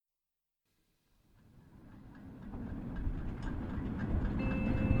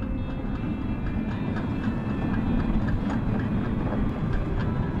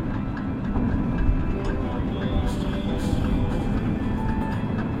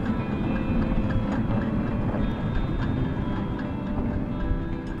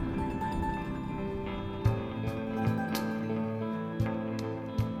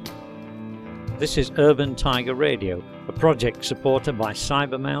This is Urban Tiger Radio, a project supported by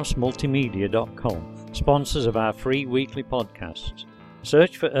CybermouseMultimedia.com, sponsors of our free weekly podcasts.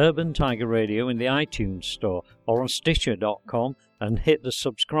 Search for Urban Tiger Radio in the iTunes Store or on Stitcher.com and hit the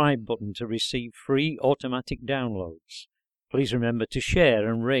subscribe button to receive free automatic downloads. Please remember to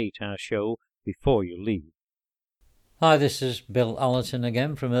share and rate our show before you leave. Hi, this is Bill Allerton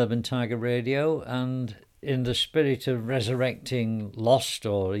again from Urban Tiger Radio, and in the spirit of resurrecting lost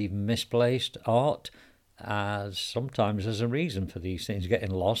or even misplaced art, as sometimes there's a reason for these things getting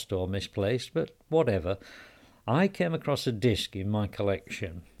lost or misplaced, but whatever, I came across a disc in my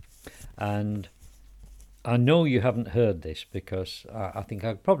collection, and I know you haven't heard this because I think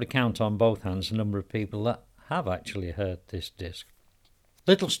I could probably count on both hands the number of people that have actually heard this disc.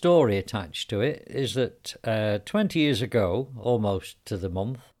 Little story attached to it is that 20 years ago, almost to the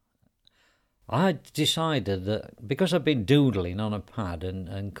month, I decided that because I've been doodling on a pad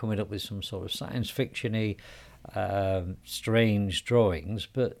and coming up with some sort of science fiction-y strange drawings,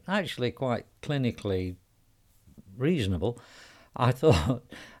 but actually quite clinically reasonable, I thought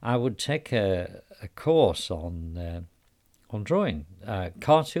I would take a course on drawing.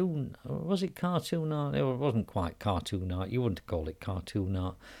 Cartoon, was it cartoon art? It wasn't quite cartoon art. You wouldn't call it cartoon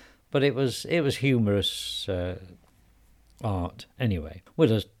art, but it was humorous art anyway,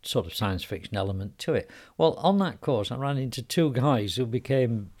 with a sort of science fiction element to it. Well, on that course I ran into two guys who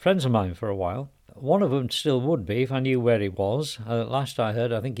became friends of mine for a while. One of them still would be if I knew where he was. Last I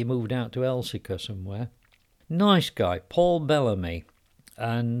heard, I think he moved out to Elsica somewhere. Nice guy, Paul Bellamy,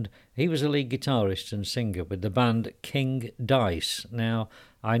 and he was a lead guitarist and singer with the band King Dice. Now,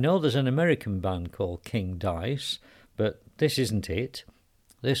 I know there's an American band called King Dice, but this isn't it.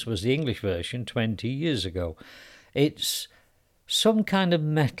 This was the English version 20 years ago. It's some kind of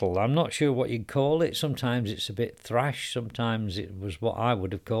metal. I'm not sure what you'd call it. Sometimes it's a bit thrash. Sometimes it was what I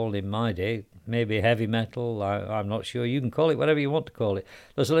would have called in my day, maybe heavy metal. I'm not sure. You can call it whatever you want to call it.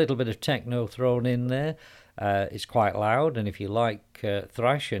 There's a little bit of techno thrown in there. It's quite loud, and if you like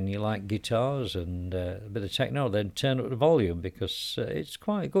thrash and you like guitars and a bit of techno, then turn up the volume because it's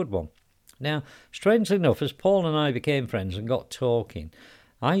quite a good one. Now, strangely enough, as Paul and I became friends and got talking,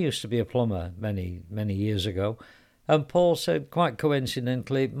 I used to be a plumber many, many years ago, and Paul said, quite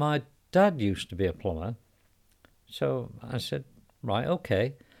coincidentally, my dad used to be a plumber. So I said, right,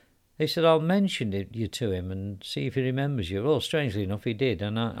 okay. He said, I'll mention you to him and see if he remembers you. Well, strangely enough, he did,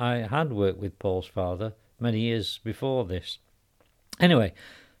 and I had worked with Paul's father many years before this. Anyway,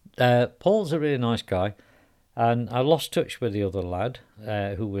 Paul's a really nice guy, and I lost touch with the other lad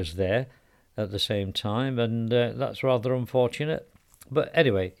who was there at the same time, and that's rather unfortunate. But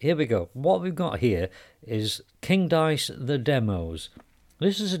anyway, here we go. What we've got here is King Dice The Demos.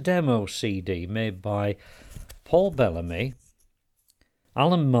 This is a demo CD made by Paul Bellamy,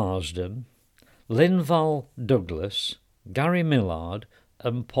 Alan Marsden, Linval Douglas, Gary Millard,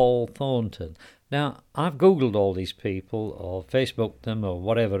 and Paul Thornton. Now, I've Googled all these people or Facebooked them or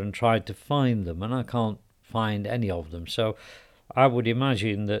whatever and tried to find them, and I can't find any of them. So I would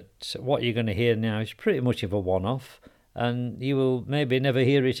imagine that what you're going to hear now is pretty much of a one-off, and you will maybe never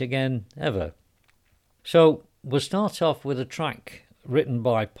hear it again, ever. So we'll start off with a track written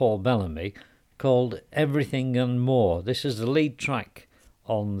by Paul Bellamy called Everything and More. This is the lead track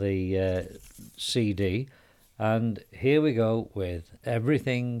on the CD, and here we go with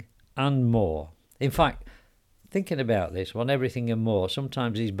Everything and More. In fact, thinking about this one, Everything and More,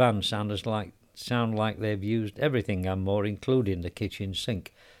 sometimes these bands sound like they've used everything and more, including the kitchen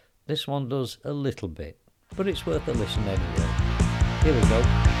sink. This one does a little bit, but it's worth a listen anyway. Here we go.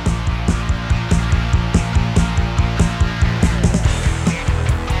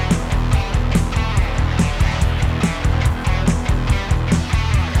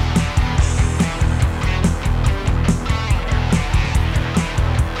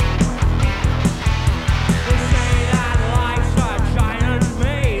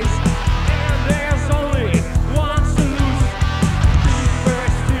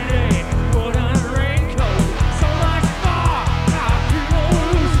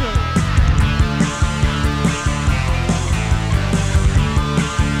 Lose.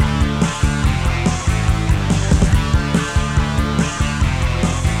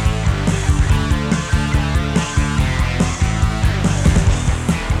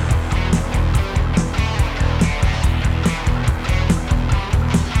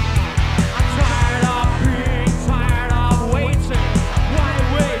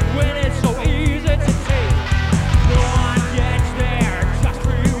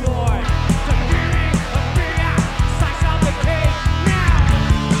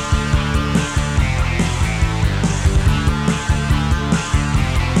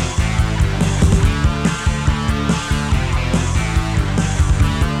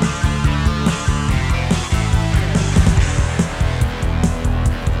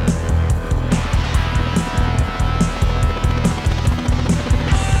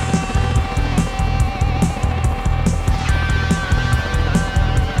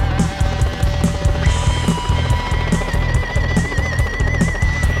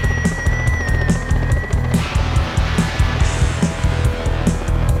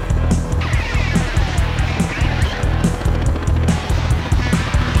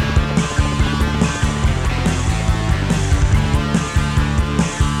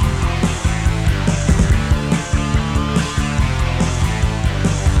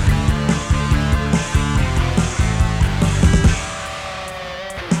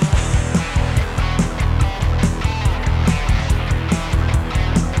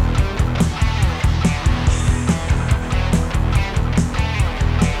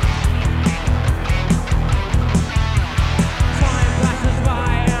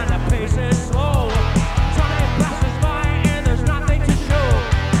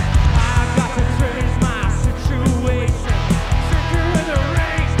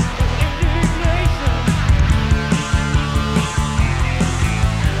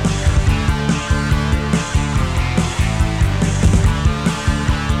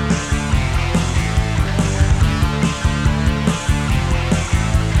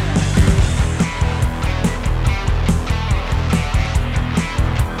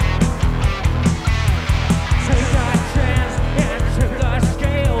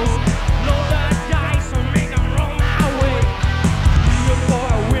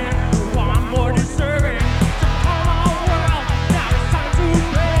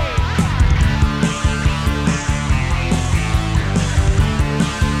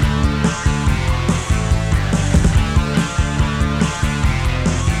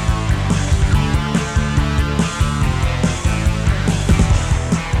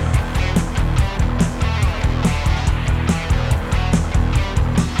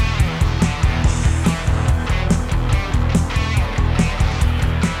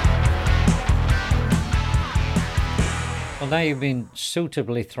 now you've been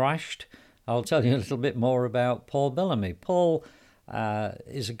suitably thrashed, I'll tell you a little bit more about Paul Bellamy. Paul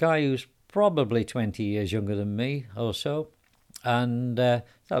is a guy who's probably 20 years younger than me or so, and that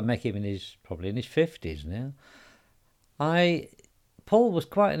would make him probably in his 50s now. Paul was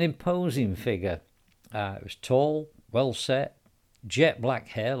quite an imposing figure. He was tall, well set, jet black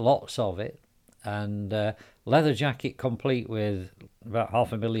hair, lots of it, and leather jacket complete with about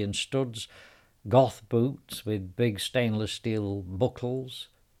 500,000 studs, goth boots with big stainless steel buckles,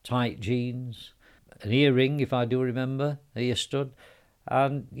 tight jeans, an earring, if I do remember, ear stud.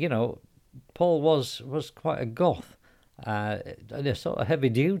 And, Paul was quite a goth, in a sort of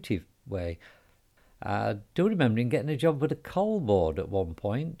heavy-duty way. I do remember him getting a job with a coal board at one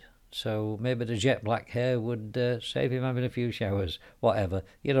point, so maybe the jet black hair would save him having a few showers, whatever.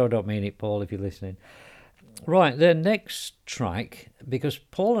 Don't mean it, Paul, if you're listening. Right, the next track, because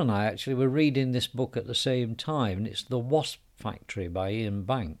Paul and I actually were reading this book at the same time, and it's The Wasp Factory by Ian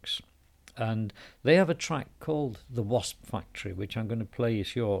Banks. And they have a track called The Wasp Factory, which I'm going to play you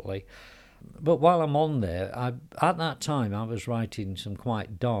shortly. But while I'm on there, at that time I was writing some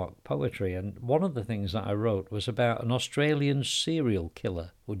quite dark poetry, and one of the things that I wrote was about an Australian serial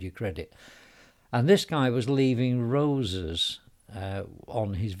killer, would you credit? And this guy was leaving roses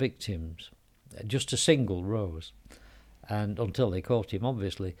on his victims, just a single rose, and until they caught him,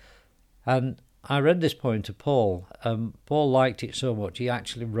 obviously. And I read this poem to Paul, and Paul liked it so much he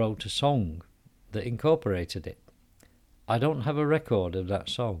actually wrote a song that incorporated it. I don't have a record of that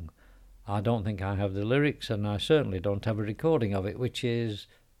song. I don't think I have the lyrics, and I certainly don't have a recording of it, which is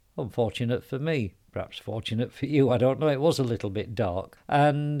unfortunate for me, perhaps fortunate for you. I don't know. It was a little bit dark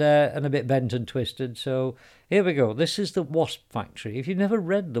and a bit bent and twisted. So here we go. This is The Wasp Factory. If you've never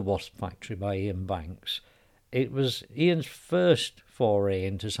read The Wasp Factory by Ian Banks, it was Ian's first foray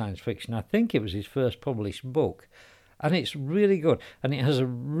into science fiction. I think it was his first published book, and it's really good, and it has a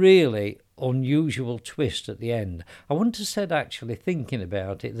really unusual twist at the end. I wouldn't have said, actually, thinking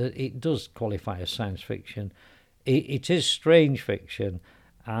about it, that it does qualify as science fiction. It is strange fiction,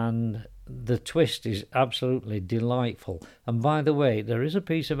 and the twist is absolutely delightful. And by the way, there is a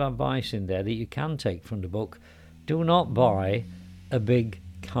piece of advice in there that you can take from the book. Do not buy a big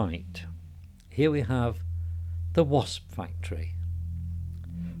kite. Here we have The Wasp Factory,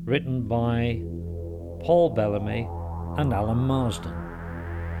 written by Paul Bellamy and Alan Marsden.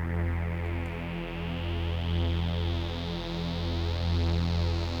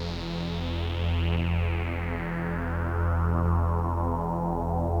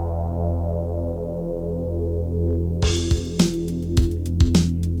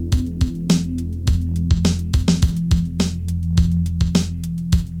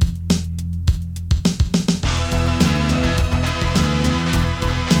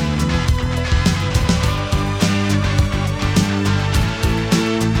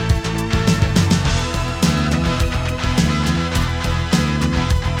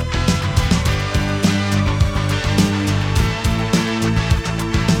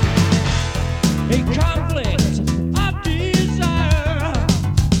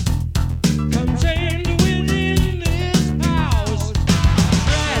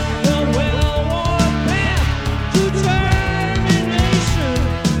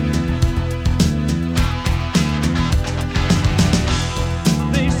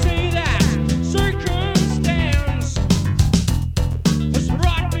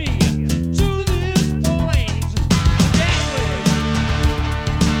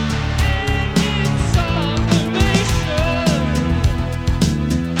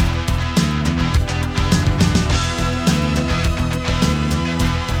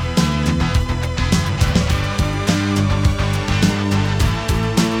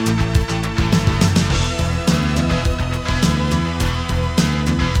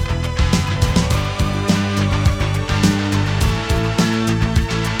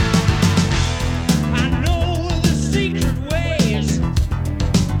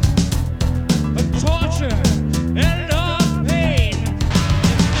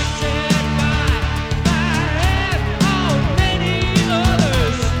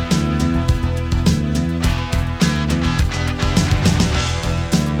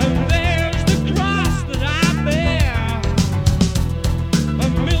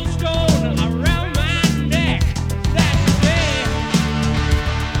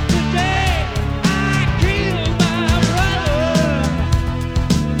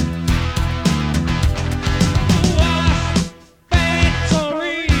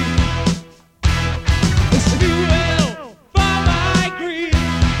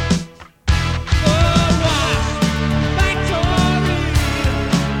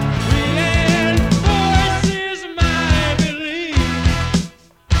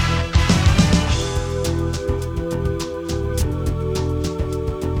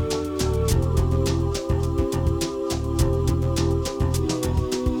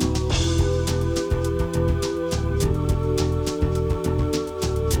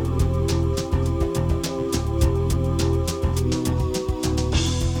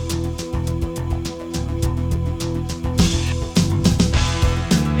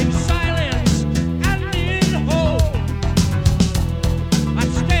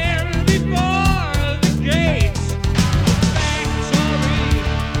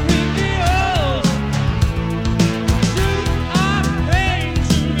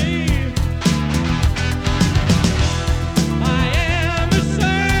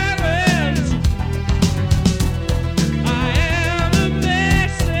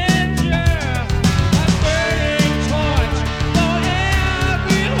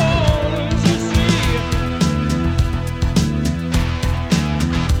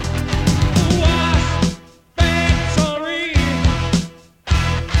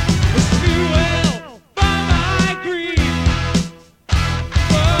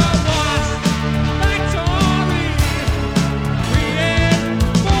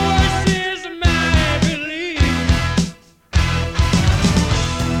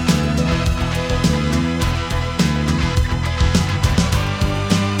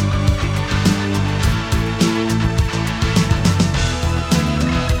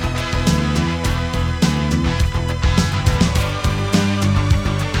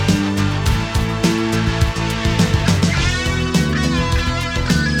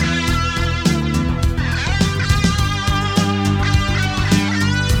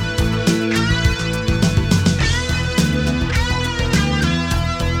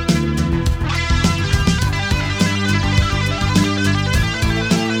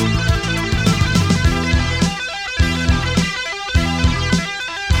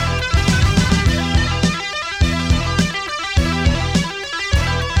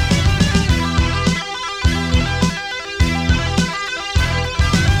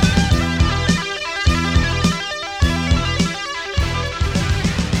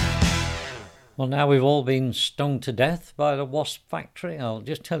 Well, now we've all been stung to death by the wasp factory, I'll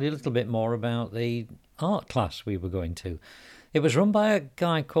just tell you a little bit more about the art class we were going to. It was run by a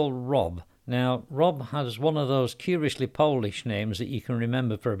guy called Rob. Now, Rob has one of those curiously Polish names that you can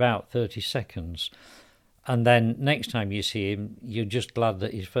remember for about 30 seconds. And then next time you see him, you're just glad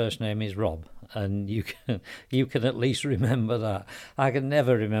that his first name is Rob. And you can at least remember that. I can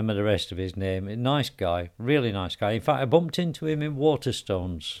never remember the rest of his name. A nice guy, really nice guy. In fact, I bumped into him in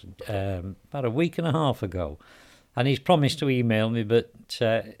Waterstones about a week and a half ago. And he's promised to email me, but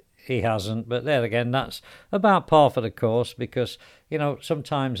he hasn't. But there again, that's about par for the course, because, you know,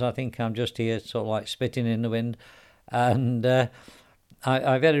 sometimes I think I'm just here sort of like spitting in the wind. And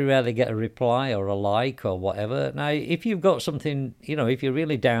I very rarely get a reply or a like or whatever. Now, if you've got something, you know, if you're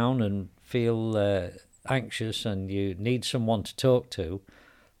really down and feel anxious and you need someone to talk to,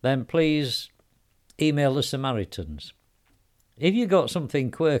 then please email the Samaritans. If you've got something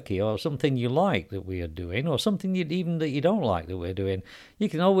quirky or something you like that we are doing, or something even that you don't like that we're doing, you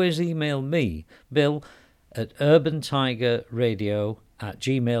can always email me, Bill, at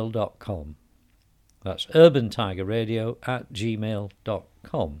urbantigerradio@gmail.com. That's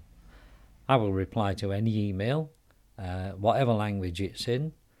urbantigerradio@gmail.com. I will reply to any email, whatever language it's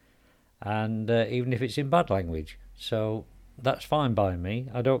in, and even if it's in bad language. So that's fine by me.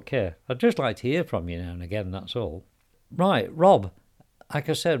 I don't care. I'd just like to hear from you now and again, that's all. Right, Rob. Like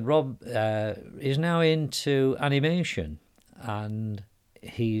I said, Rob is now into animation, and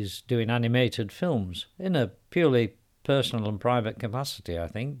he's doing animated films in a purely personal and private capacity, I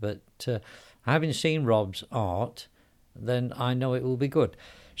think. But having seen Rob's art, then I know it will be good.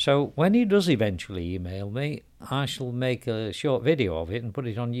 So when he does eventually email me, I shall make a short video of it and put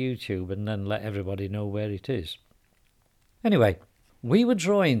it on YouTube and then let everybody know where it is. Anyway, we were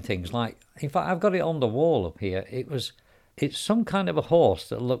drawing things like, in fact, I've got it on the wall up here. It's some kind of a horse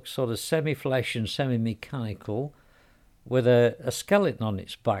that looks sort of semi-flesh and semi-mechanical with a skeleton on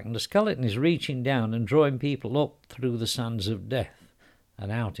its back. And the skeleton is reaching down and drawing people up through the sands of death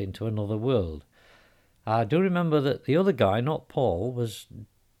and out into another world. I do remember that the other guy, not Paul, was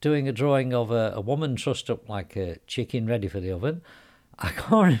doing a drawing of a woman trussed up like a chicken ready for the oven. I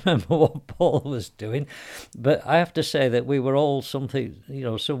can't remember what Paul was doing, but I have to say that we were all something, you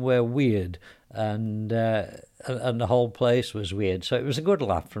know, somewhere weird, and the whole place was weird. So it was a good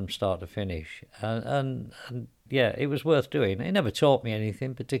laugh from start to finish, and yeah, it was worth doing. It never taught me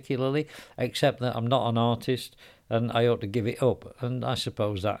anything particularly, except that I'm not an artist and I ought to give it up. And I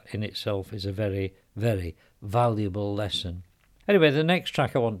suppose that in itself is a very, very valuable lesson. Anyway, the next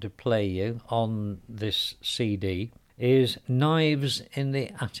track I want to play you on this CD is Knives in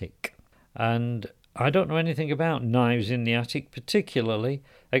the Attic. And I don't know anything about Knives in the Attic particularly,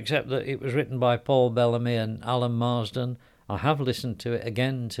 except that it was written by Paul Bellamy and Alan Marsden. I have listened to it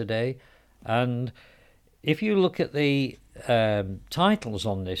again today, and if you look at the titles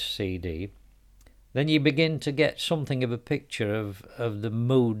on this CD, then you begin to get something of a picture of the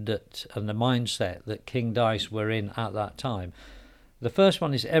mood and the mindset that King Dice were in at that time. The first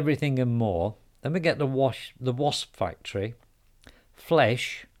one is Everything and More. Then we get the Wasp Factory,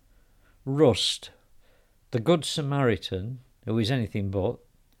 Flesh, Rust, The Good Samaritan, who is anything but,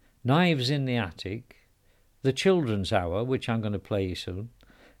 Knives in the Attic, The Children's Hour, which I'm going to play you soon,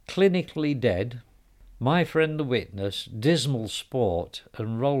 Clinically Dead, My Friend the Witness, Dismal Sport,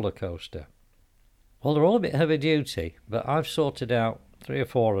 and Roller Coaster. Well, they're all a bit heavy duty, but I've sorted out 3 or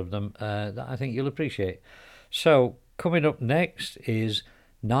 4 of them that I think you'll appreciate. So, coming up next is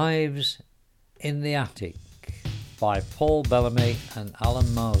Knives in the Attic by Paul Bellamy and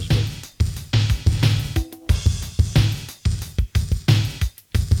Alan Marsden.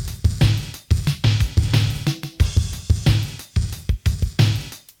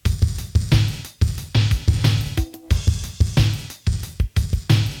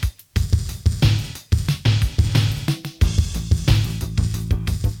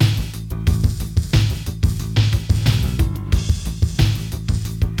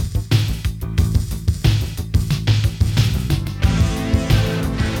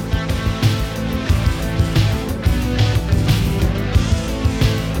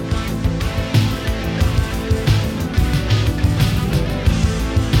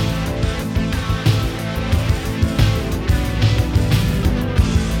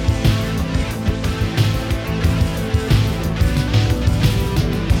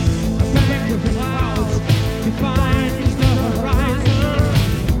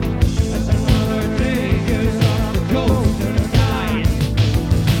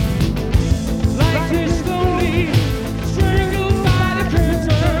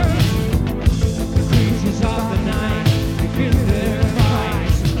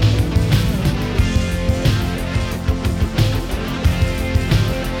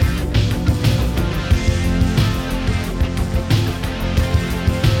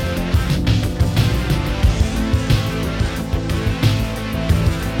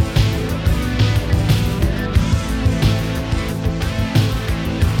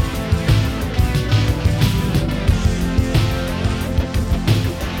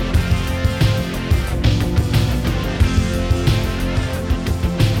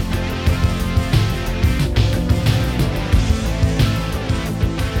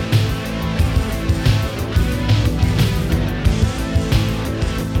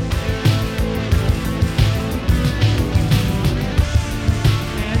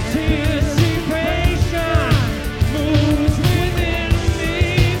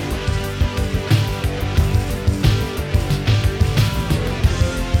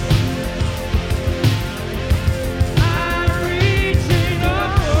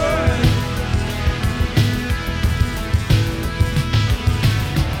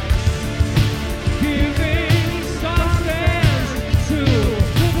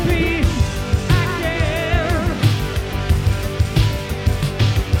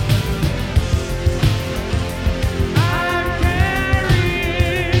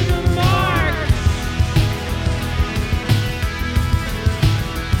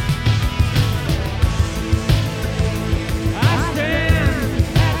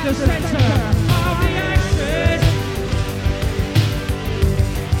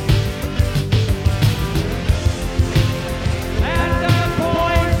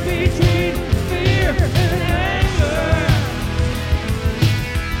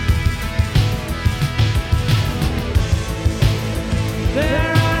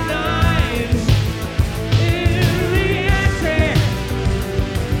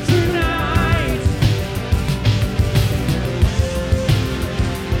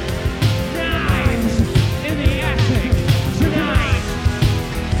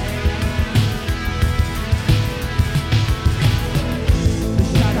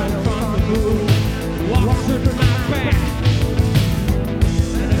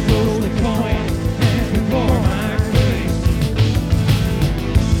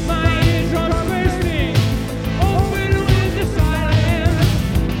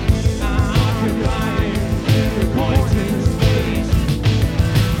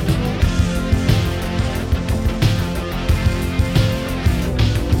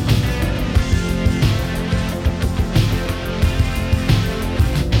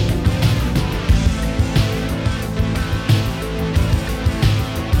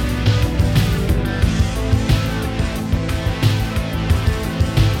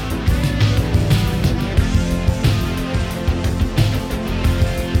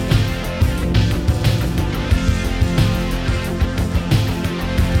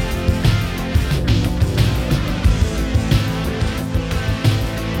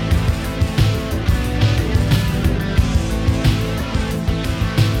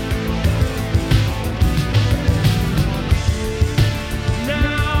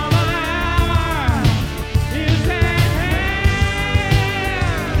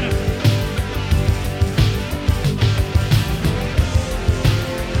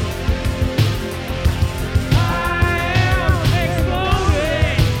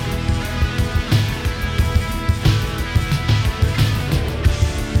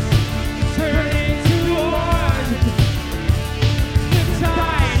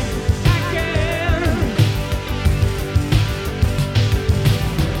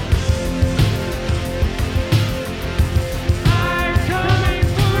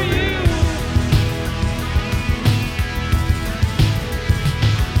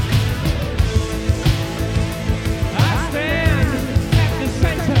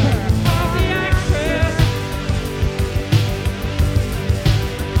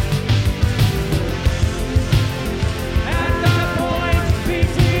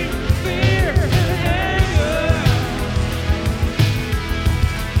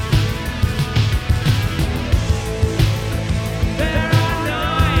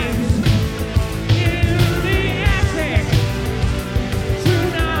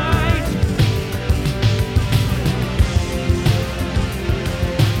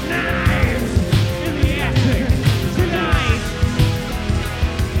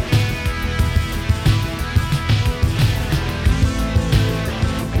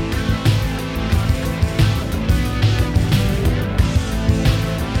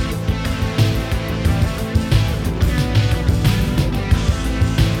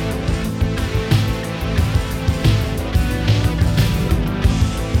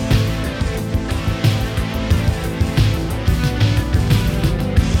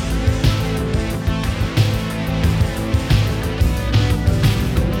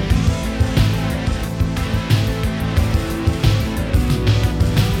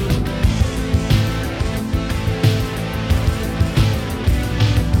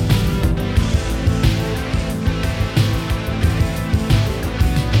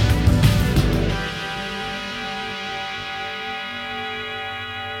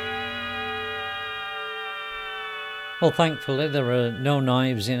 Well, thankfully, there are no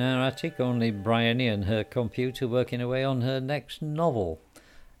knives in our attic, only Bryony and her computer working away on her next novel.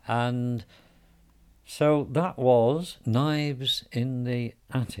 And so that was Knives in the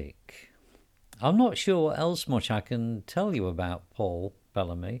Attic. I'm not sure what else much I can tell you about Paul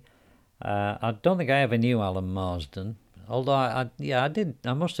Bellamy. I don't think I ever knew Alan Marsden, although I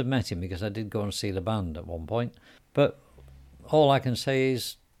must have met him because I did go and see the band at one point. But all I can say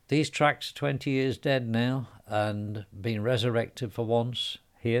is these tracks are 20 years dead now and been resurrected for once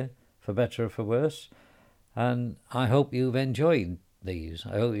here, for better or for worse. And I hope you've enjoyed these.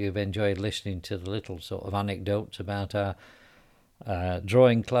 I hope you've enjoyed listening to the little sort of anecdotes about our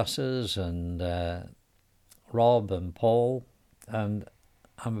drawing classes and Rob and Paul. And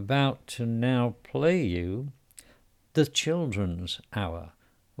I'm about to now play you the Children's Hour,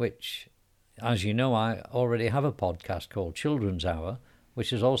 which, as you know, I already have a podcast called Children's Hour,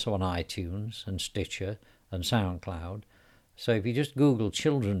 which is also on iTunes and Stitcher and SoundCloud. So if you just Google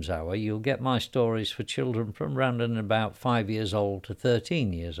Children's Hour, you'll get my stories for children from around and about 5 years old to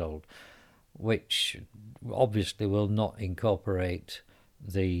 13 years old, which obviously will not incorporate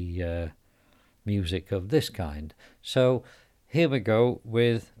the music of this kind. So here we go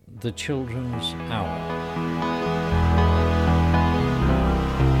with the Children's Hour.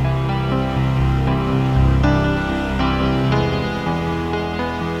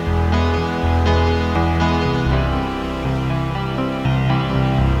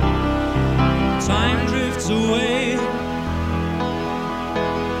 Away.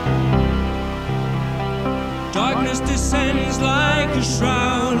 Darkness descends like a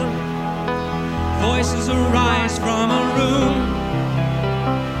shroud. Voices arise from a room.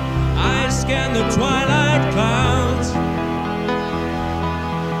 Eyes scan the twilight clouds.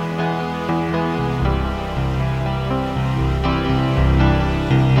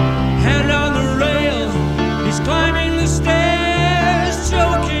 Hand on the rail, he's climbing the stairs,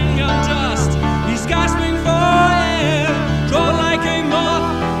 choking on dust. He's gasping for air, drawn like a moth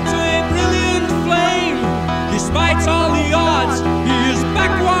to a brilliant flame. Despite all the odds, he is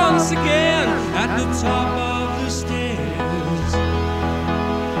back once again at the top of the stairs.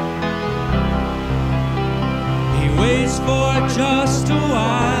 He waits for just a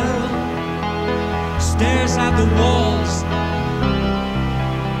while, stares at the walls,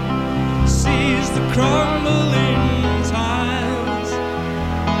 sees the crumbling tiles.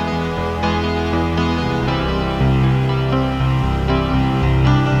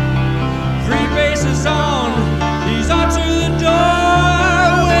 Paces on, he's on to the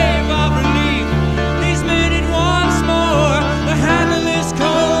door. Wave of relief, he's made it once more. The handle is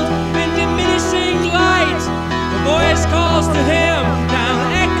cold in diminishing light. The voice calls to him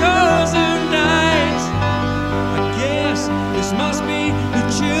down echoes of night. I guess this must be the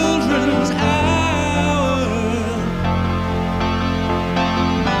children's hour.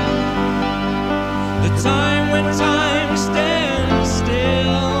 The time when time stands still.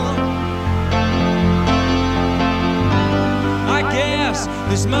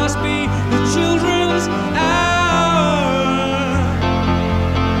 This must be the children's hour.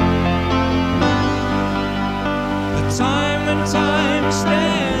 The time when time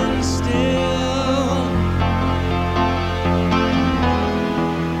stands still.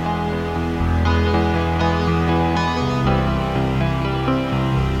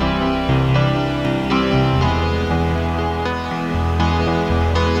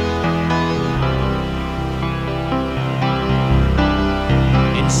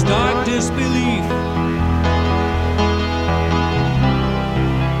 Stark disbelief,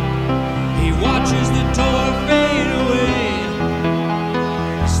 he watches the door fade away,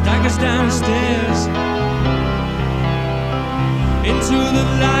 staggers downstairs into the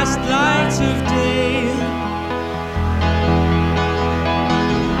last light of day.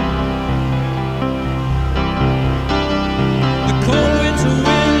 The cold winter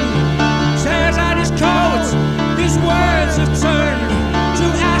wind tears at his coat, his words have turned to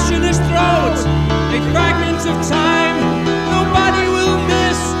ash in his throat, a fragment of time nobody will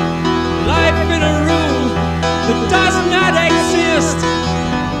miss. Life in a room that does not exist.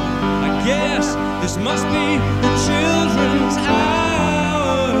 I guess this must be the children's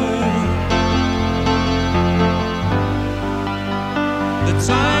hour. The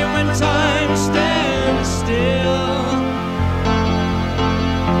time when time stands still.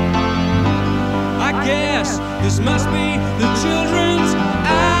 I guess this must be the children's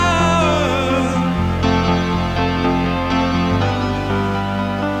hour.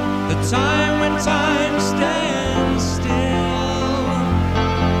 The time when time stands still.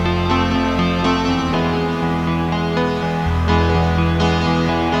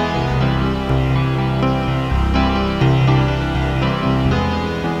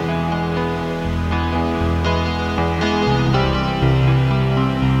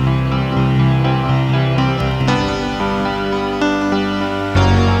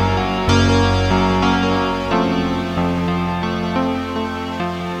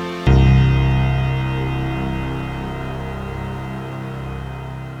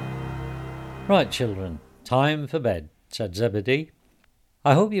 Right, children, time for bed, said Zebedee.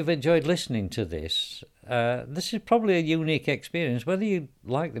 I hope you've enjoyed listening to this. This is probably a unique experience. Whether you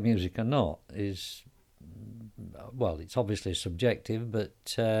like the music or not is, well, it's obviously subjective, but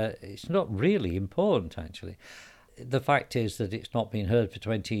it's not really important, actually. The fact is that it's not been heard for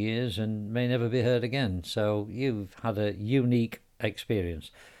 20 years and may never be heard again, so you've had a unique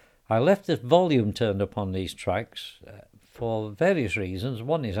experience. I left the volume turned up on these tracks for various reasons.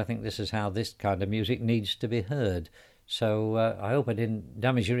 One is I think this is how this kind of music needs to be heard. So I hope I didn't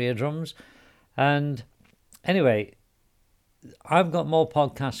damage your eardrums. And anyway, I've got more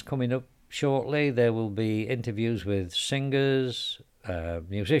podcasts coming up shortly. There will be interviews with singers,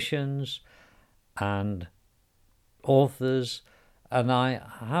 musicians, and authors. And I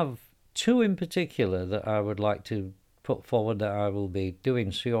have two in particular that I would like to put forward that I will be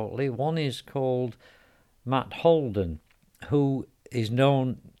doing shortly. One is called Matt Holden, who is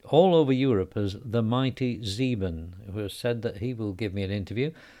known all over Europe as the Mighty Zeben, who has said that he will give me an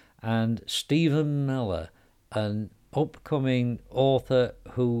interview, and Stephen Meller, an upcoming author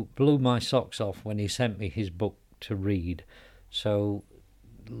who blew my socks off when he sent me his book to read. So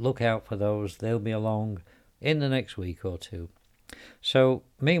look out for those. They'll be along in the next week or two. So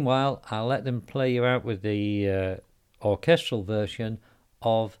meanwhile, I'll let them play you out with the orchestral version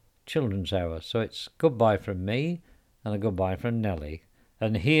of Children's Hour. So it's goodbye from me and a goodbye from Nellie.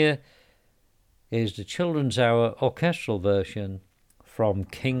 And here is the Children's Hour orchestral version from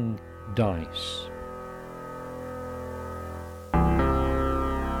King Dice.